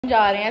जा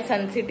रहे हैं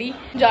सन सिटी,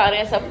 जा रहे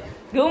हैं सब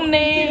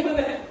घूमने।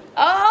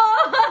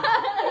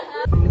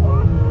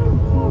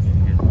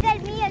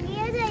 गर्मी लगी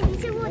है,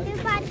 जल्दी से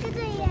वाटर पार्क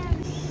चाहिए।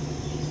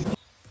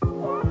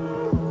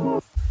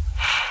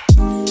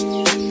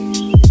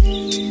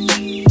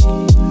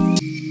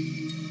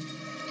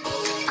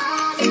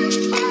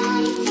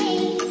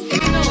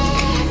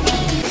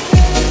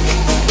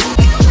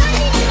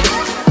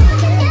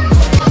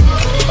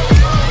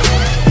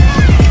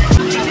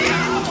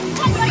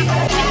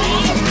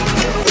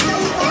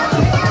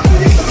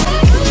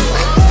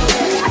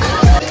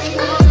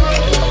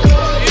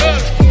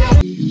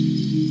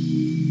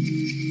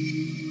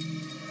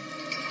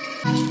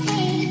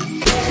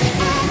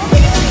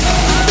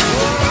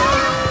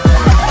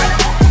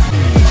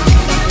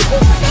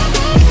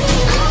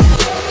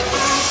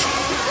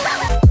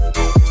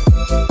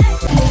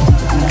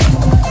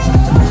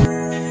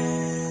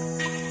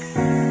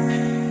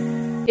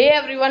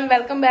 Everyone,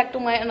 welcome back to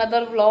my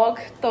another vlog.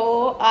 तो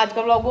आज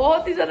का व्लॉग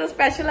बहुत ही ज्यादा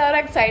स्पेशल और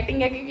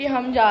एक्साइटिंग है क्योंकि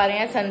हम जा रहे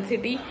हैं सन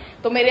सिटी।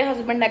 तो मेरे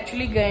हस्बैंड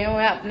एक्चुअली गए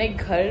हुए हैं अपने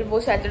घर, वो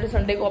सैटरडे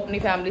संडे को अपनी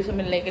फैमिली से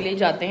मिलने के लिए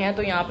जाते हैं।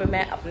 तो यहाँ पे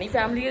मैं अपनी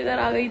फैमिली के घर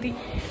आ गई थी,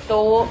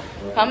 तो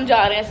हम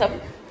जा रहे हैं सब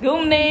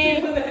घूमने।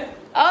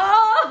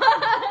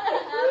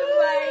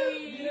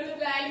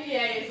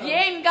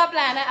 ये इनका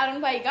प्लान है,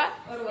 अरुण भाई का,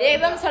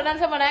 एकदम सडन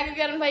से बना है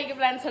क्योंकि अरुण भाई के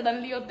प्लान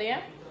सडनली होते हैं।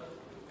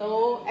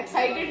 तो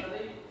एक्साइटेड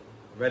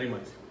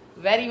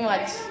वेरी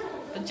मच।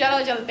 तो चलो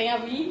चलते हैं,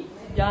 अभी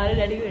जा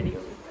रहे, रेडी हो,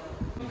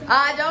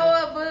 आ जाओ,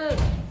 अब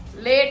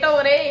लेट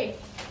हो रहे।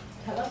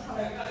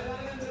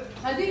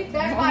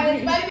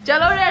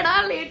 चलो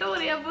रेडा, लेट हो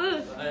रहे अब।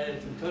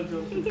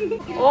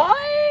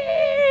 ओए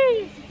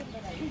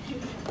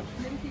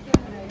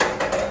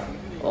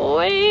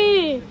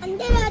ओए,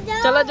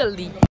 चलो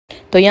जल्दी।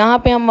 तो यहाँ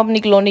पे हम अपनी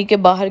कॉलोनी के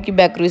बाहर की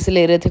बेकरी से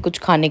ले रहे थे कुछ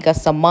खाने का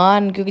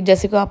सामान, क्योंकि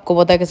जैसे कि आपको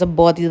पता है कि सब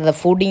बहुत ही ज़्यादा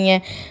फूडी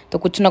हैं, तो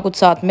कुछ ना कुछ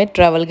साथ में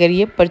ट्रैवल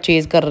करिए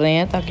परचेज़ कर रहे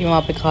हैं ताकि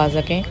वहाँ पे खा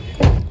सकें।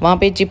 वहाँ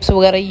पे चिप्स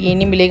वगैरह ये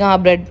नहीं मिलेगा,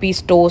 हाँ bread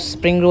piece, toast,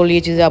 spring roll, ये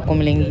चीज़ें आपको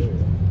मिलेंगी।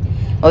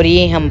 और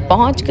ये हम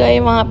पहुँच गए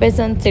वहाँ पे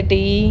सन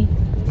सिटी।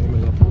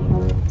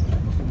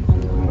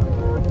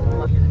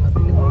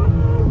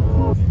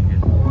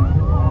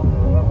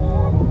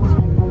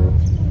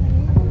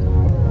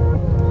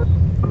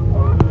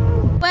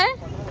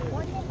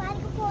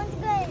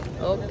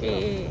 ओके,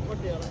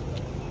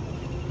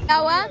 क्या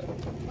हुआ?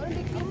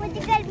 मुझे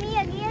गर्मी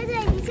लगी है,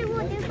 जल्दी से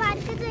वाटर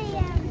पार्क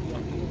चाहिए।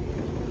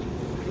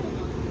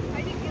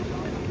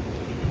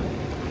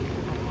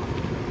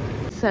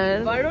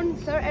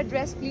 Sir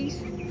address please.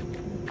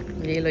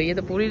 ये लो, ये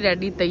तो पूरी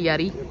रेडी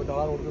तैयारी।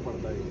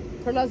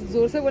 थोड़ा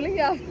जोर से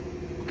बोलेंगे आप?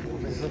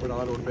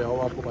 रोड पे आओ,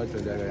 आपको पता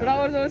चल जाएगा। थोड़ा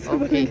और जोर से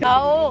बोलेंगे।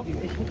 आओ,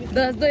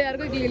 दस दो यार,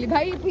 कोई ले ली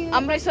भाई।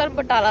 अमृतसर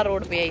बटाला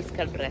रोड पे है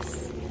इसका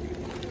ड्रेस,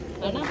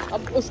 है ना?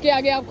 अब उसके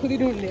आगे आप खुद ही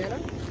ढूंढ लिया ना।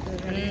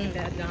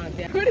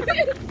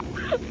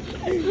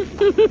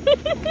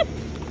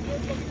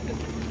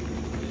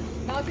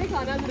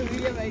 खाना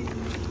जरूरी है भाई।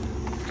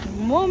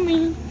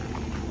 मम्मी,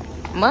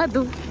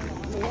 मधु,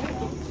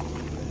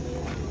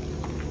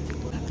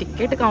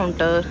 टिकट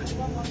काउंटर,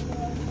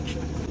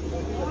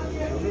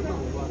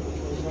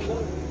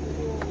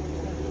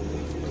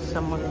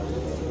 समझ।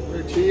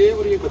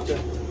 और ये बच्चा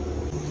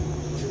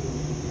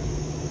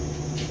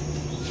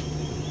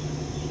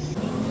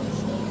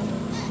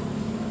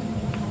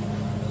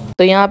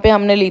तो यहाँ पे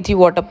हमने ली थी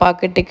वाटर पार्क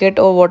के टिकट,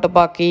 और वाटर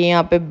पार्क के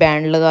यहाँ पे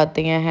बैंड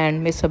लगाते हैं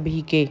हैंड में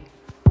सभी के।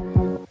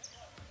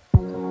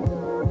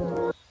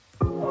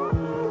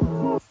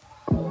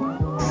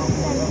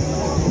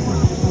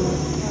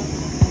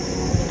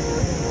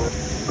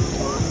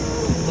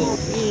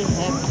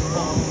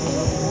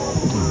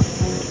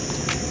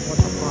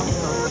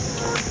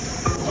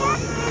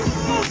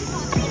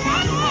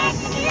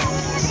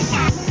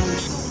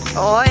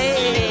 ओए,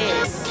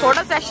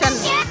 थोड़ा सेशन।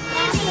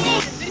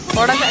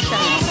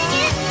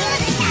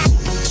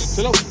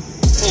 चलो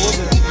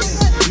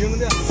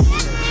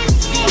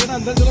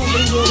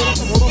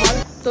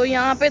तो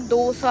यहाँ पे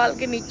 2 साल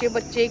के नीचे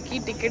बच्चे की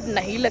टिकट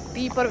नहीं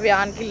लगती, पर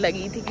वियान की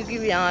लगी थी क्योंकि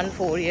वियान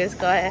 4 इयर्स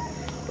का है,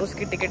 तो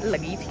उसकी टिकट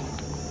लगी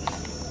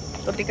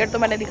थी। तो टिकट तो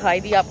मैंने दिखाई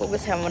दी आपको कि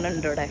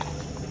 700 है,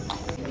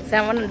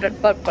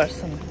 700 पर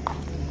पर्सन।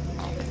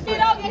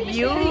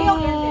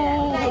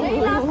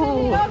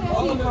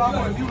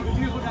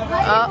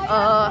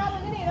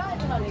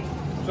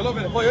 चलो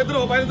इधर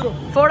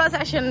थोड़ा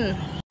सेशन।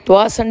 तो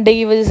आज संडे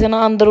की वजह से ना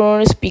अंदर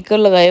उन्होंने स्पीकर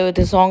लगाए हुए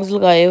थे, सॉन्ग्स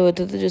लगाए हुए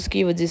थे, तो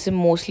जिसकी वजह से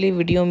मोस्टली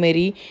वीडियो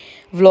मेरी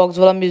व्लॉग्स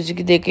वाला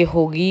म्यूजिक दे के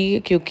होगी,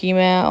 क्योंकि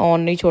मैं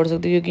ऑन नहीं छोड़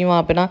सकती, क्योंकि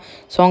वहाँ पे ना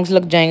सॉन्ग्स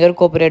लग जाएंगे और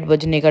कॉपीराइट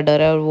बजने का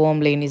डर है, और वो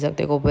हम ले नहीं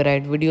सकते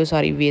कॉपीराइट, वीडियो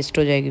सारी वेस्ट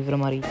हो जाएगी फिर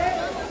हमारी।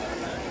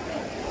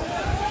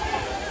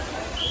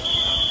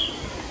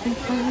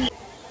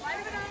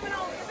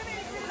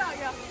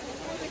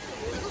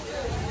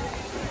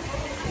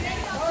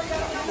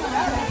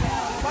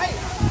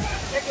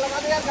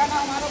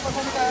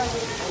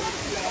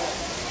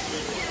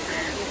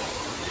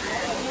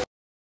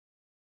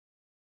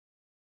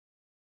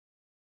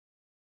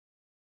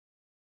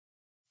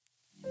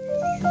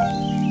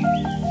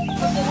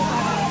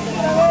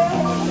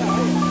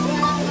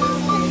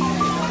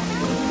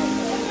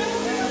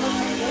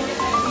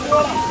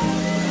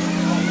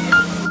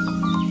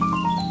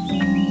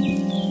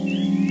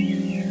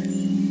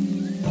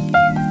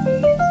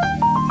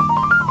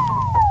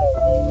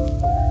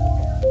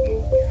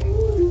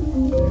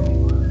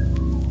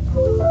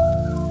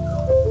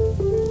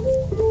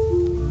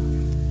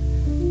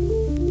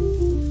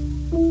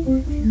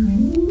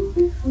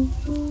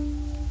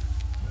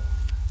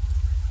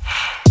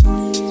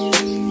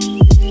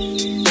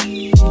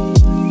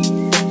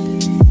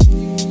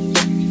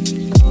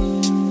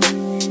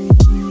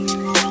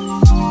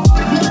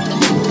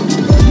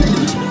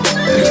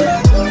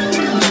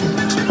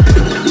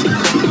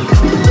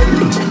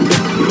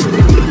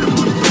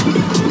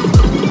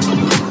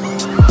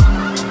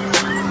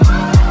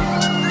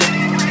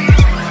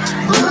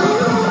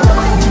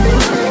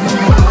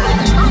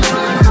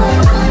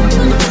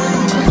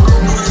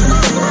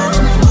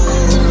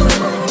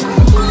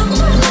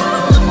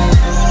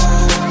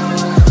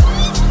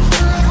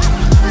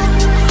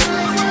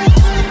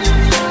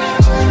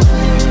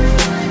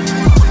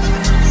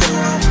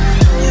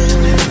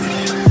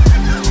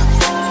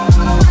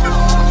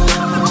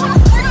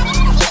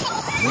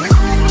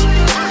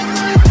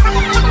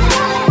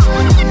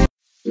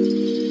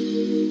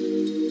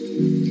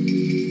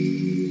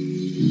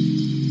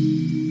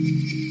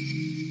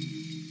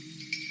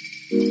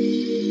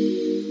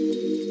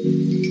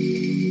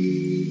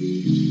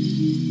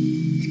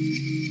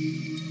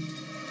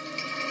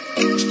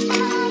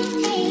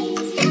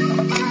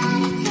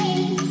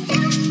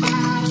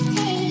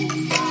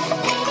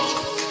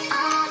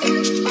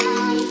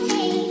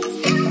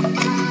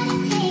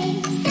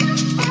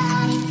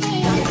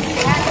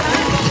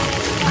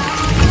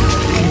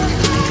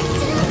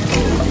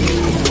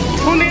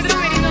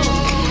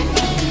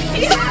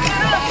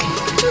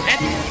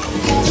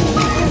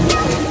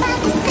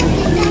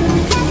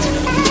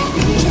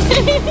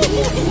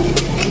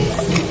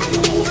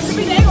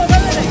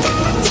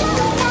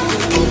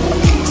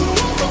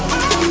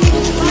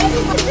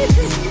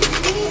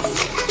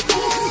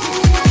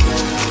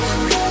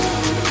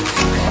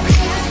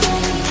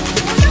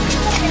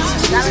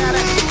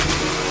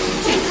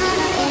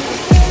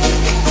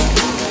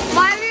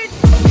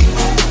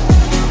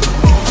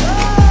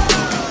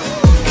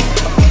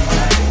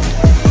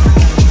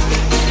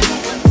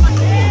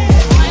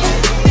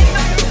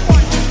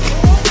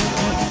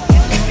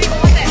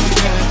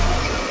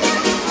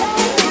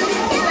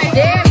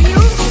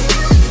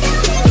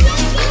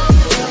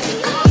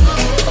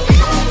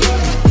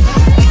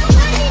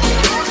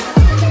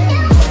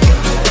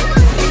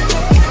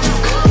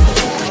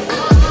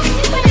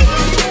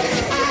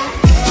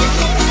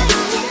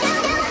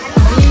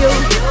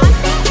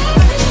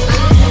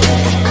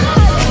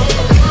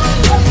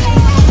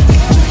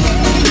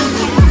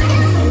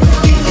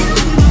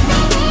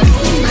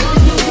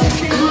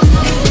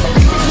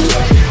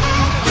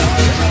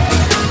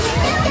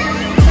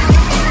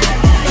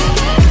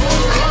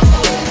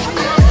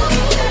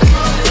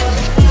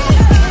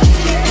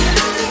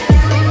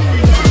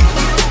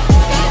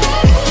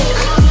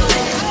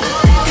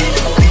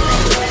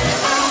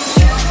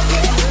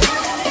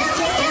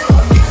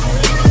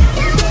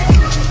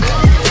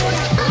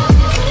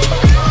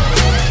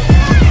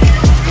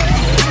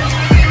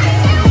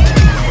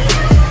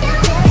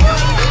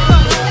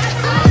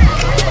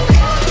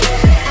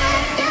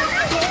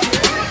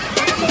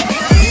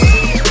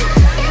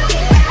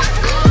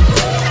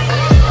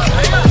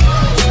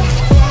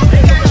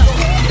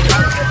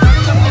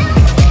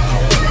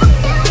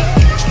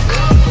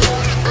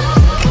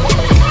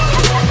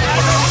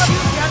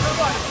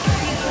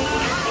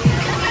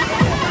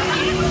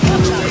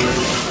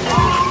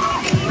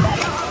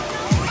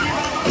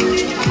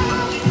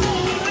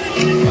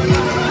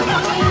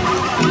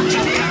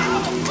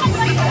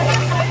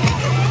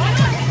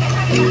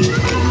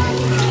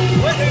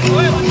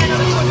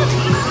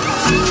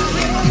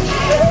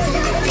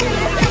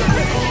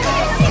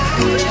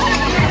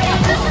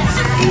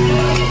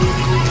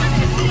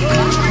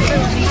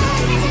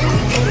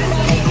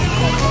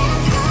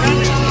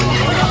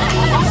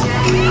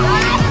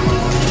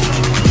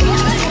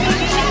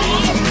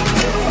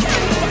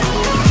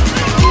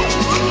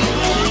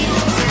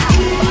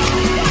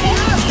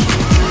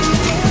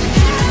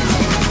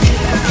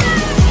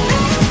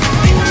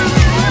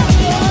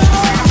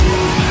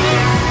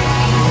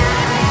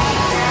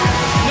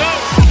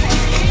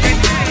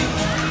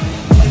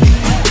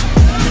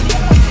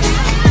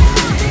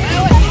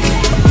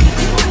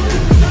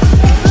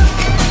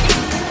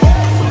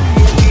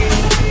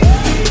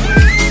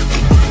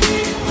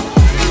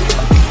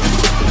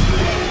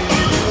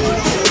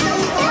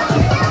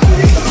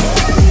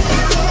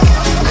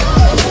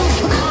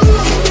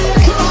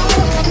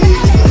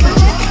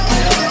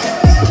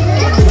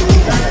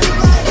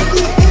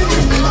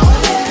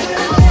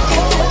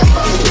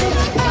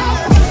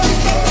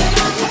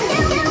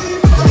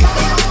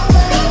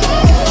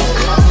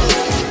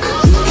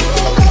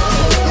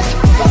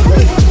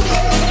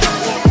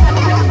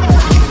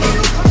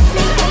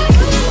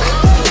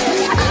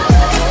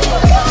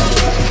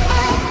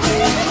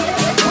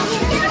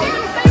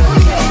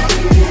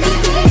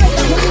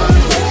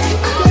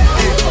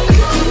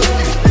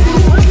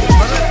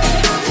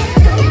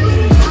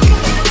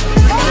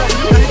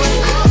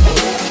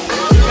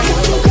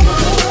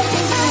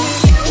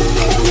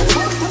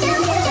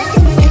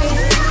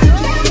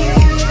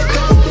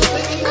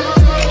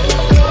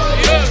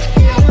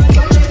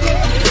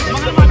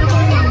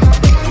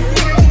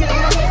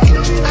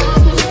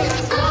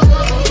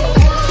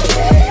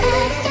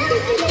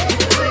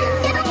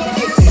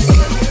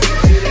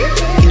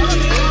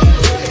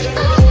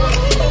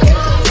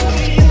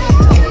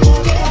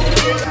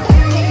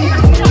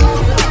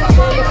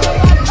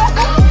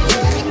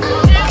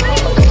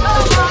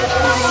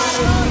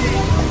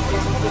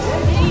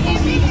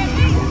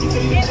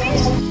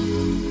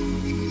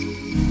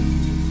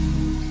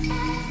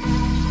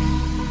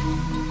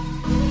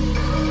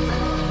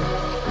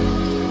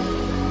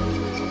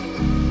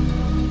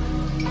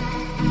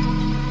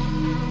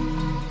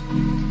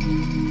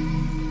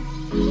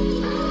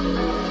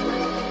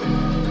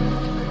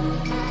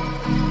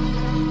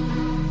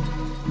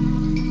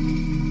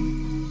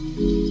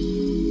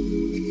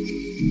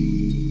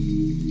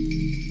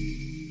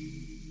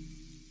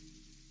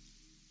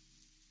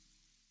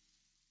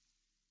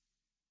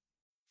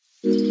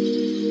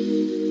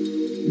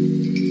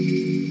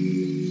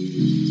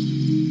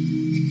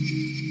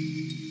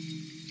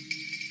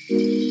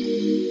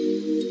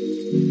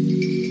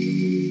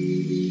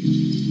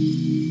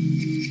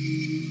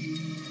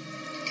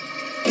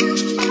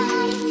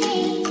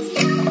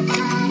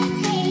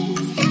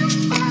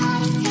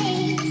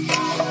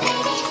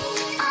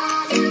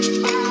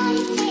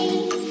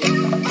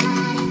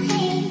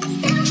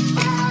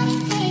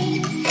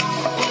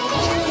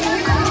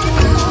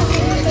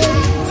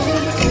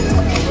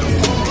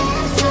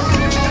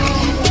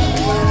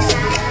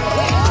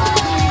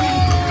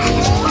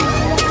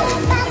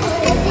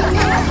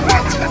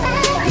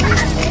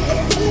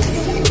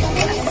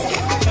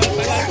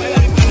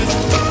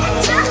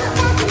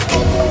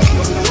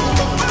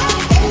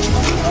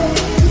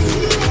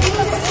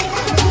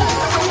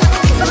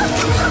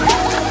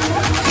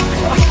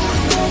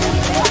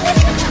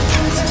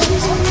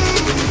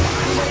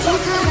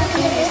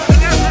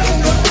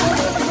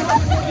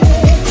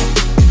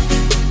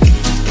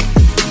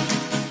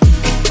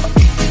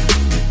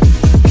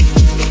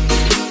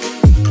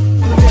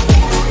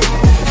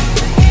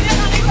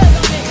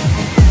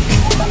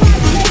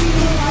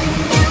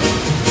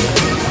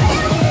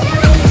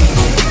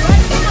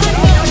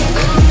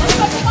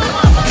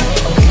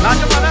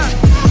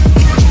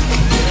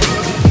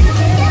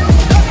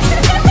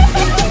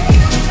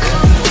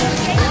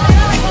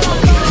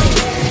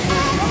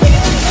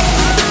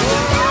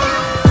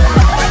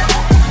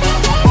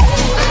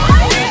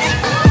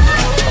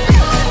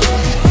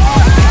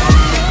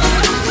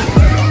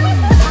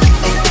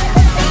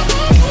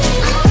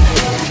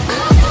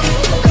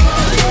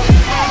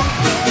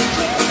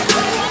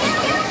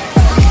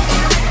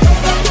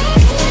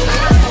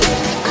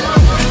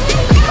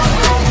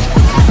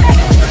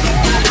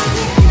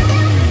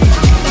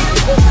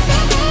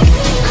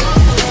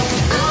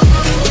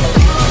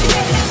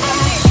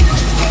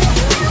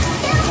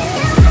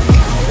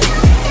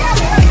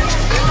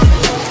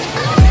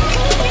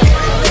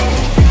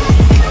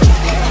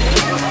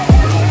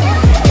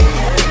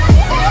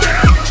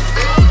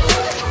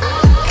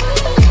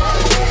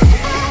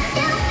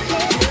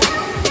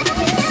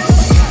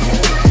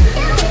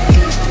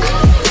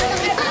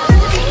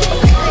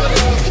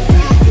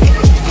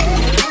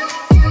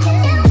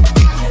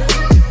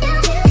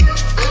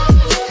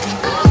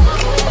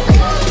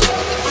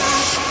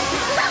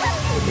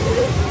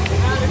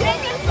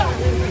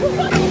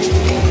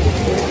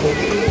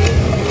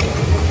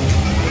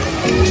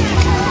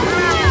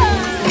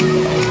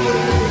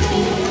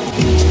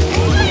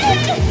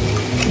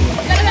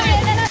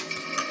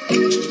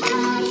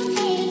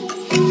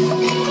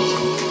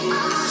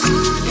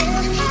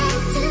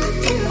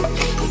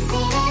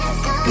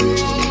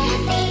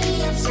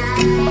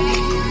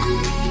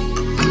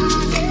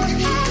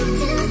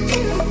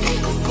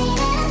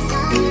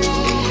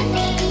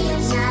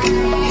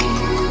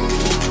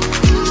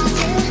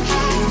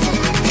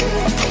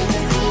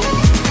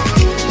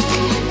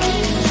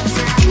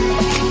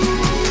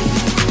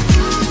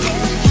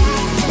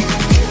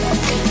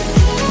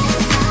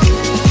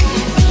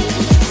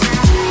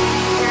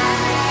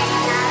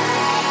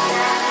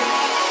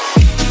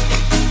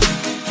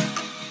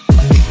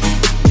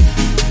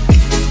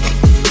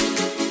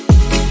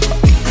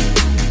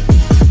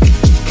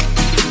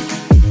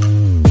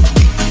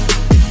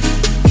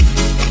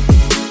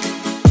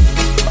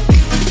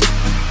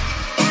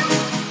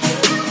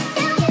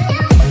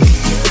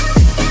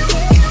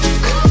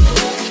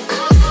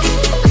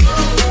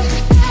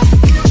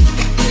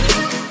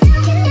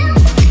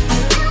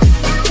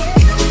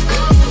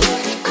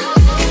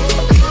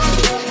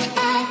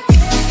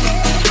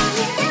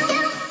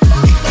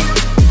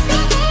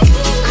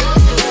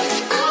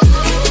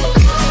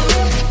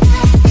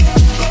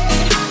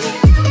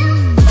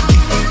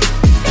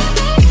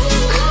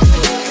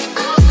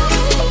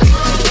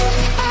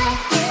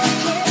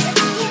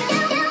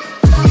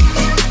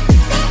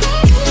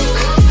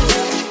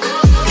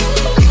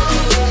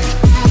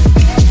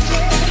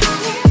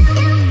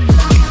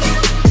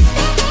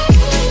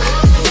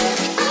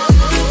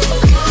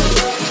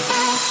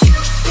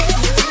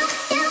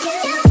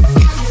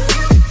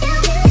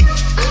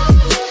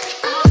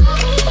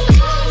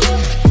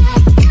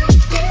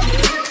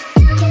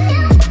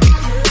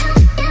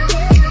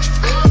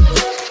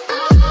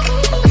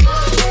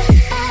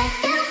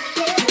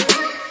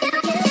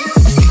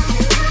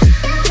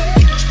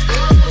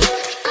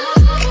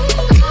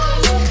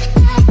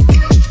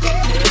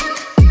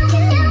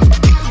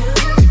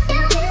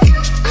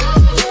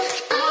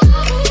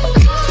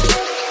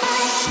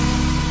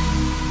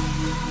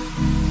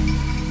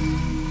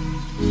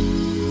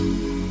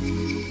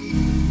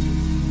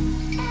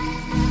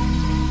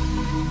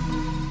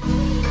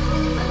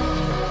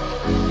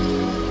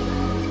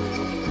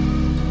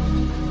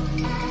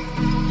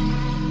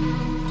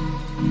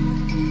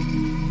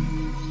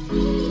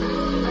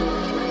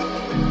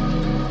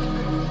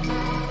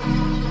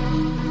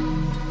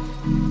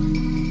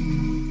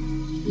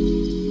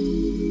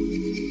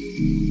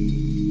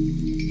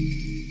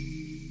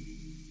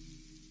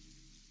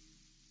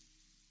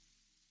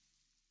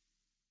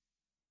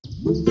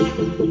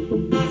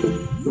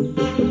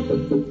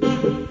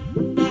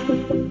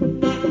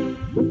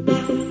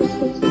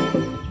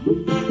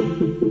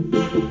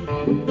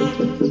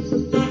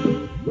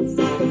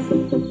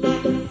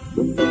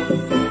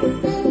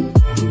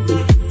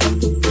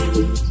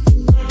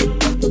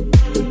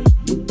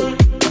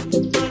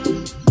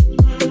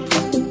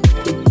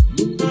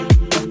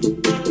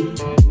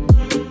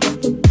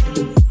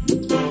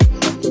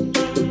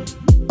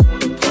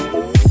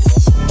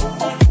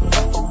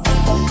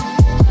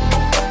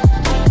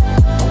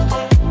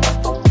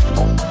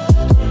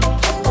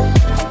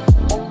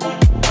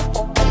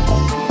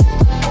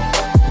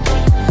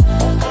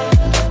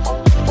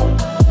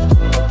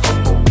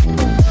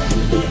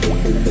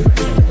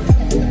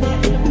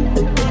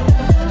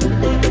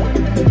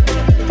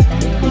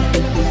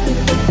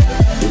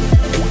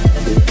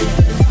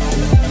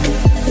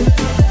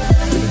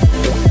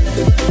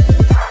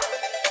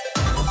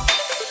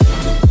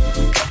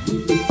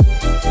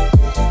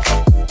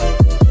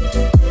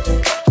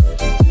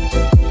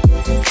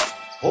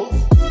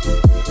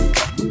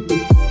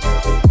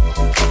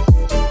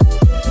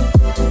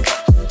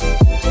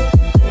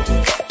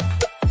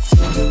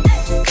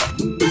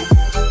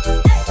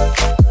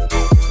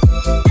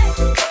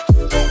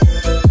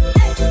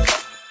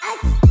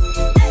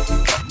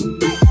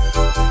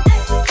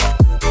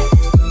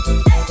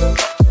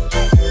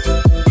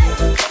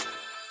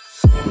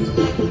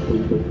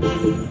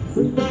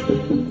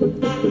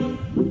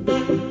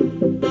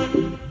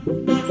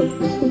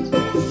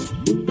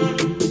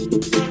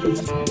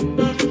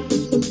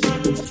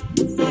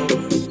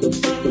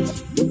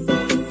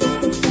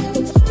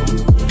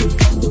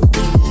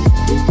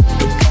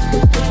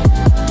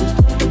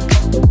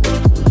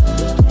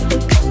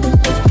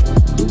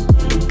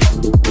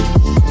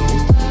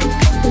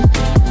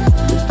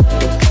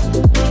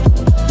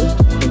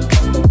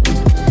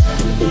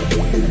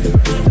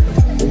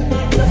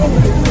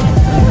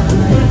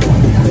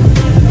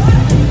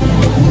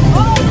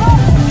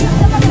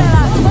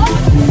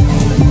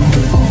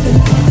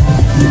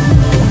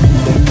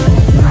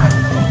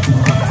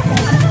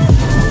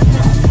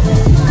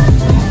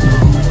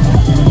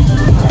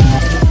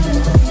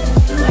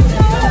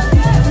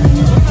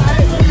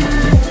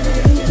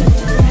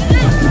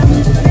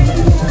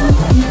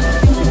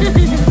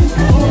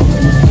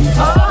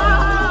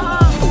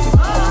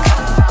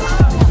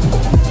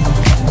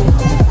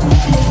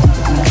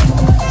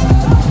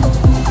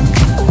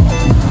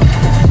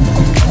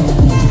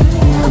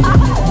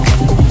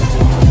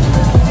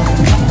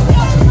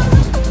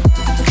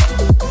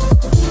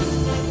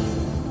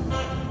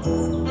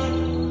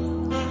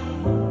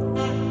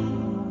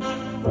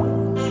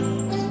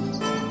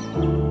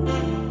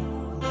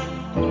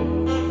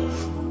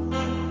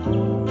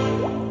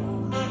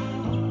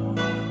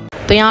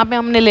 तो यहाँ पे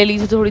हमने ले ली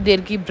थी थोड़ी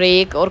देर की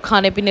ब्रेक और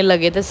खाने पीने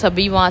लगे थे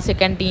सभी। वहाँ से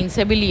कैंटीन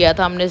से भी लिया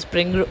था हमने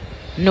स्प्रिंग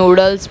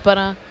नूडल्स, पर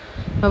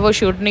मैं वो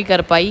शूट नहीं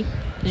कर पाई।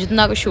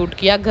 जितना को शूट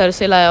किया, घर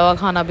से लाया हुआ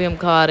खाना भी हम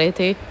खा रहे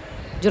थे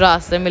जो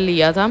रास्ते में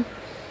लिया था।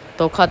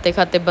 तो खाते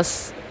खाते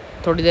बस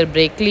थोड़ी देर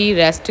ब्रेक ली,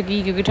 रेस्ट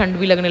की, क्योंकि ठंड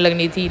भी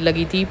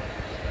लगी थी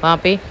वहाँ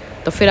पे।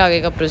 तो फिर आगे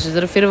का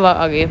प्रोसीजर, फिर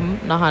आगे हम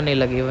नहाने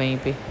लगे वहीं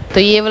पे। तो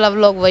ये वाला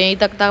व्लॉग वहीं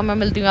तक था। मैं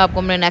मिलती हूँ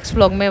आपको मेरे नेक्स्ट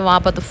व्लॉग में। वहाँ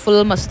पर तो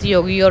फुल मस्ती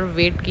होगी और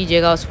वेट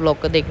कीजिएगा उस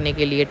व्लॉग को देखने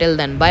के लिए। Till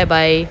then bye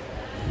bye.